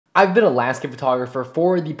I've been a landscape photographer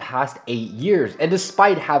for the past 8 years, and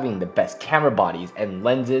despite having the best camera bodies and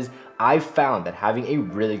lenses, I've found that having a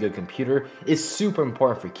really good computer is super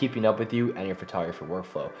important for keeping up with you and your photography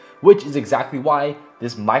workflow, which is exactly why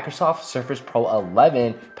this Microsoft Surface Pro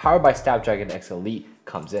 11 powered by Snapdragon X Elite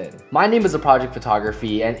comes in. My name is Project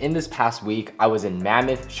Photography, and in this past week, I was in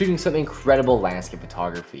Mammoth shooting some incredible landscape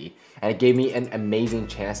photography, and it gave me an amazing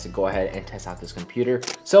chance to go ahead and test out this computer.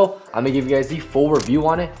 So I'm gonna give you guys the full review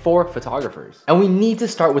on it for photographers. And we need to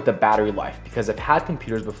start with the battery life, because I've had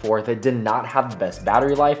computers before that did not have the best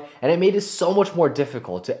battery life, and it made it so much more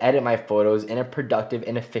difficult to edit my photos in a productive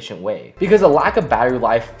and efficient way. Because a lack of battery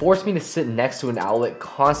life forced me to sit next to an outlet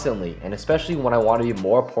constantly, and especially when I want to be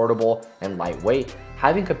more portable and lightweight,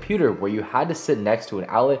 having a computer where you had to sit next to an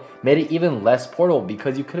outlet made it even less portable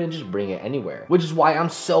because you couldn't just bring it anywhere. Which is why I'm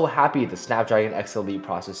so happy the Snapdragon X Elite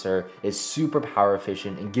processor is super power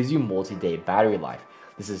efficient and gives you multi-day battery life.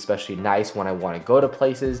 This is especially nice when I want to go to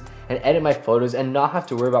places and edit my photos and not have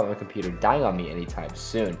to worry about my computer dying on me anytime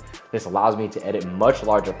soon. This allows me to edit much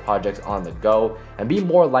larger projects on the go and be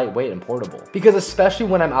more lightweight and portable. Because especially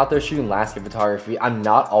when I'm out there shooting landscape photography, I'm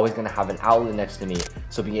not always going to have an outlet next to me.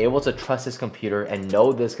 So being able to trust this computer and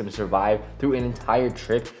know this can survive through an entire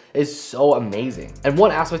trip is so amazing. And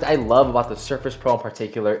one aspect I love about the Surface Pro in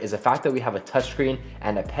particular is the fact that we have a touchscreen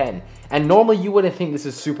and a pen. And normally you wouldn't think this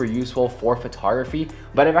is super useful for photography,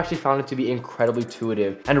 but I've actually found it to be incredibly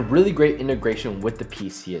intuitive and a really great integration with the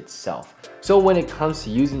PC itself. So when it comes to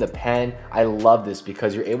using the pen, I love this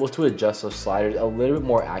because you're able to adjust those sliders a little bit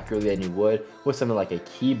more accurately than you would with something like a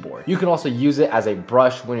keyboard. You can also use it as a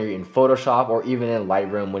brush when you're in Photoshop or even in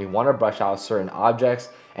Lightroom when you want to brush out certain objects.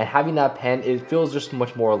 And having that pen, it feels just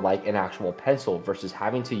much more like an actual pencil versus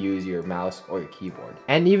having to use your mouse or your keyboard.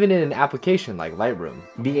 And even in an application like Lightroom,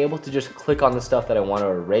 being able to just click on the stuff that I want to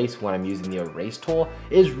erase when I'm using the erase tool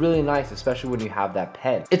is really nice, especially when you have that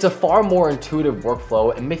pen. It's a far more intuitive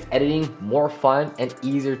workflow and makes editing more fun and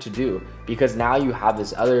easier to do because now you have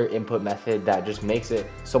this other input method that just makes it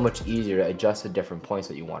so much easier to adjust the different points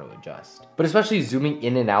that you want to adjust. But especially zooming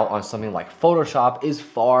in and out on something like Photoshop is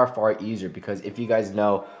far easier because if you guys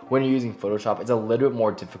know, when you're using Photoshop, it's a little bit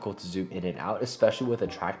more difficult to zoom in and out, especially with a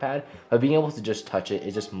trackpad, but being able to just touch it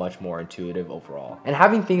is just much more intuitive overall. And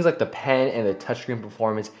having things like the pen and the touchscreen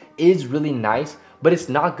performance is really nice, but it's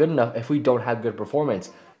not good enough if we don't have good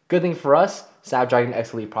performance. Good thing for us, Snapdragon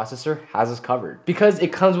X Elite processor has us covered. Because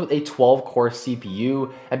it comes with a 12-core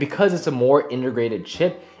CPU, and because it's a more integrated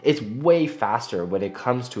chip, it's way faster when it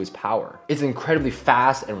comes to its power. It's incredibly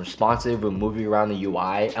fast and responsive when moving around the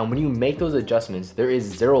UI, and when you make those adjustments, there is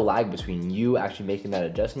zero lag between you actually making that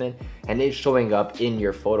adjustment and it showing up in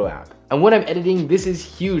your photo app. And when I'm editing, this is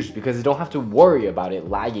huge because I don't have to worry about it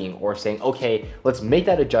lagging or saying, okay, let's make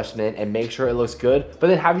that adjustment and make sure it looks good, but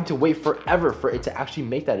then having to wait forever for it to actually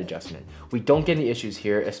make that adjustment. We don't get any issues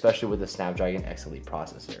here, especially with the Snapdragon X Elite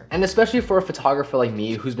processor. And especially for a photographer like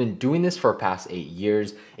me who's been doing this for the past 8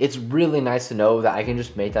 years, it's really nice to know that I can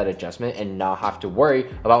just make that adjustment and not have to worry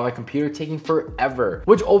about my computer taking forever,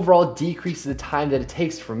 which overall decreases the time that it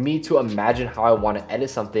takes for me to imagine how I want to edit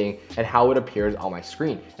something and how it appears on my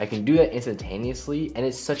screen. I can do that instantaneously, and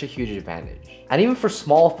it's such a huge advantage. And even for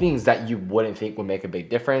small things that you wouldn't think would make a big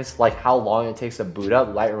difference, like how long it takes to boot up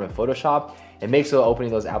Lightroom and Photoshop, it makes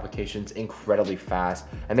opening those applications incredibly fast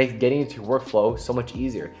and makes getting into your workflow so much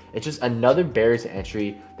easier. It's just another barrier to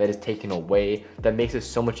entry that is taken away that makes it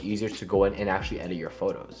so much easier to go in and actually edit your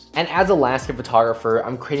photos. And as a landscape photographer,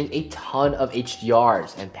 I'm creating a ton of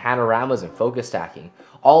HDRs and panoramas and focus stacking,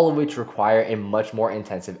 all of which require a much more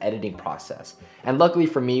intensive editing process. And luckily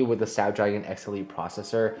for me, with the Snapdragon X Elite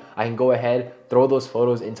processor, I can go ahead, throw those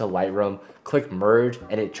photos into Lightroom, click merge,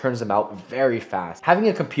 and it turns them out very fast. Having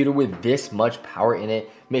a computer with this much power in it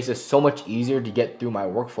makes it so much easier to get through my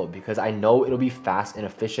workflow because I know it'll be fast and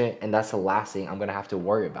efficient, and that's the last thing I'm gonna have to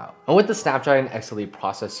worry about. And with the Snapdragon X Elite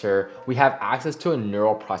processor, we have access to a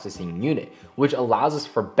neural processing unit, which allows us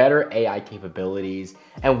for better AI capabilities.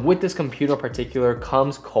 And with this computer in particular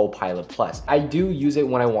comes Copilot Plus. I do use it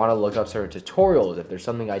when I wanna look up certain tutorials. If there's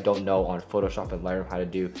something I don't know on Photoshop and Lightroom how to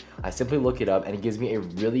do, I simply look it up and it gives me a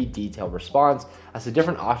really detailed response as to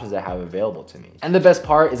different options I have available to me. And the best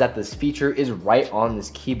part is that this feature is right on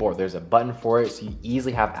this keyboard. There's a button for it, so you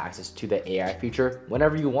easily have access to the AI feature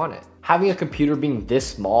whenever you want it. Having a computer being this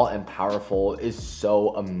small and powerful is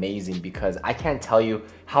so amazing because I can't tell you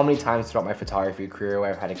how many times throughout my photography career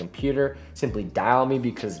where I've had a computer simply die on me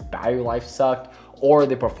because battery life sucked, or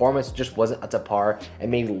the performance just wasn't up to par and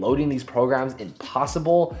made loading these programs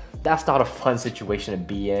impossible, that's not a fun situation to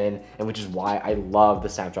be in, and which is why I love the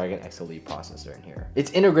Snapdragon X Elite processor in here.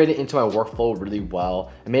 It's integrated into my workflow really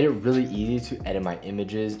well and made it really easy to edit my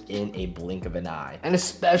images in a blink of an eye. And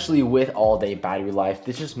especially with all-day battery life,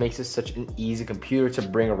 this just makes it such an easy computer to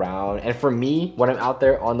bring around. And for me, when I'm out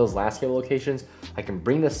there on those landscape locations, I can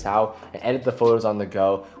bring this out and edit the photos on the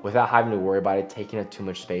go without having to worry about it taking up too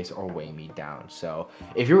much space or weighing me down. So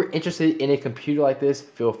if you're interested in a computer like this,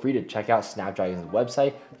 feel free to check out Snapdragon's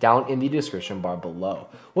website down in the description bar below.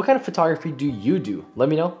 What kind of photography do you do? Let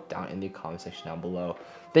me know down in the comment section down below.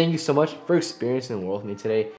 Thank you so much for experiencing the world with me today,